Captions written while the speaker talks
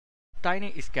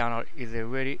Tiny Scanner is a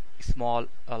very small,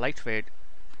 lightweight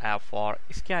app for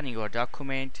scanning your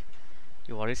document,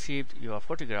 your receipt, your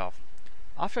photograph.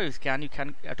 After you scan, you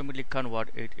can automatically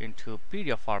convert it into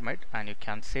PDF format and you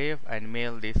can save and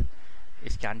mail this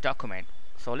scanned document.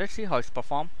 So let's see how it's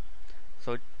performed.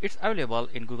 So it's available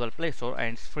in Google Play Store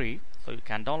and it's free. So you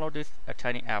can download this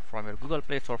tiny app from your Google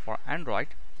Play Store for Android.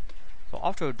 So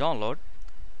after you download,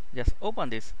 just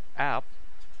open this app,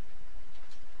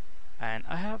 and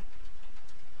I have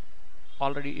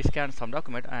already scanned some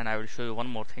document, and I will show you one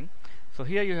more thing. So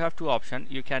here you have two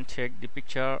options. You can take the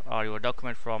picture or your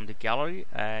document from the gallery,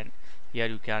 and here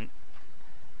you can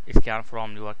scan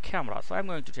from your camera. So I'm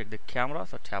going to take the camera,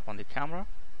 so tap on the camera.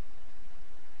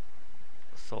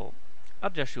 So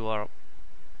adjust your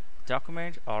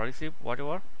document or receipt,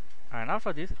 whatever, and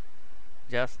after this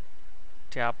just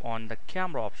tap on the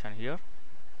camera option here.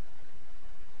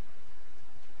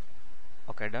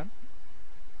 Okay, done.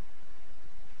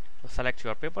 So select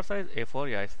your paper size,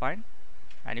 A4, yeah, it's fine,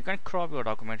 and you can crop your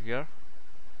document here.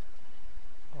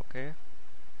 Okay,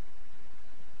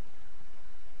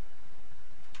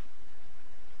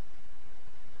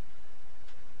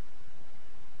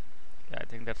 yeah, I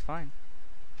think that's fine.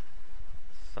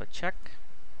 So check.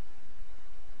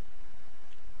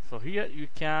 So here you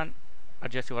can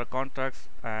adjust your contrast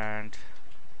and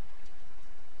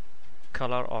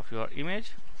color of your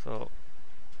image. So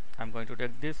I'm going to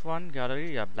take this one,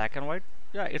 gallery, yeah, black and white.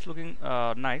 Yeah, it's looking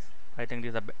nice. I think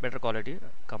this is a better quality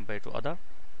compared to other.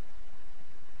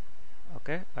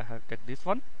 Okay, I have take this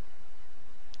one.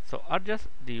 So adjust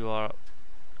your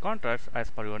contrast as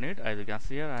per your need. As you can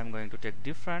see here, I'm going to take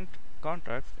different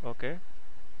contrasts. Okay,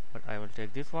 but I will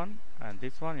take this one and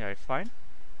this one. Yeah, it's fine.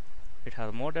 It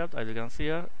has more depth, as you can see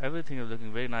here. Everything is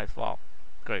looking very nice. Wow,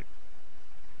 great.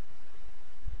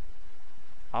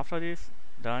 After this,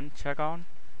 done, check on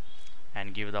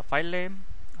and give the file name.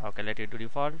 Okay, let it to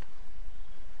default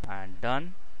and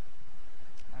done,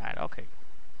 and okay.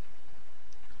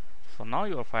 So now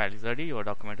your file is ready, your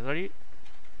document is ready.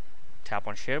 Tap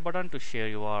on share button to share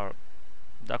your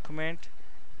document.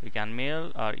 You can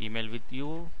mail or email with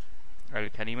you, or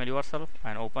you can email yourself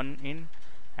and open in,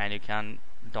 and you can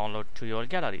download to your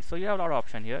gallery. So you have a lot of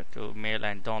option here to mail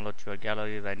and download to your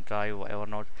galleries and drive or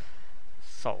Evernote.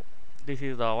 So this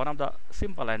is one of the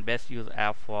simple and best used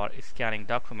app for scanning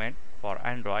document for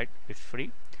Android. It's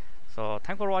free. So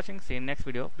thanks for watching. See you in next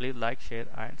video. Please like, share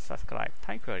and subscribe.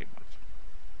 Thank you very much.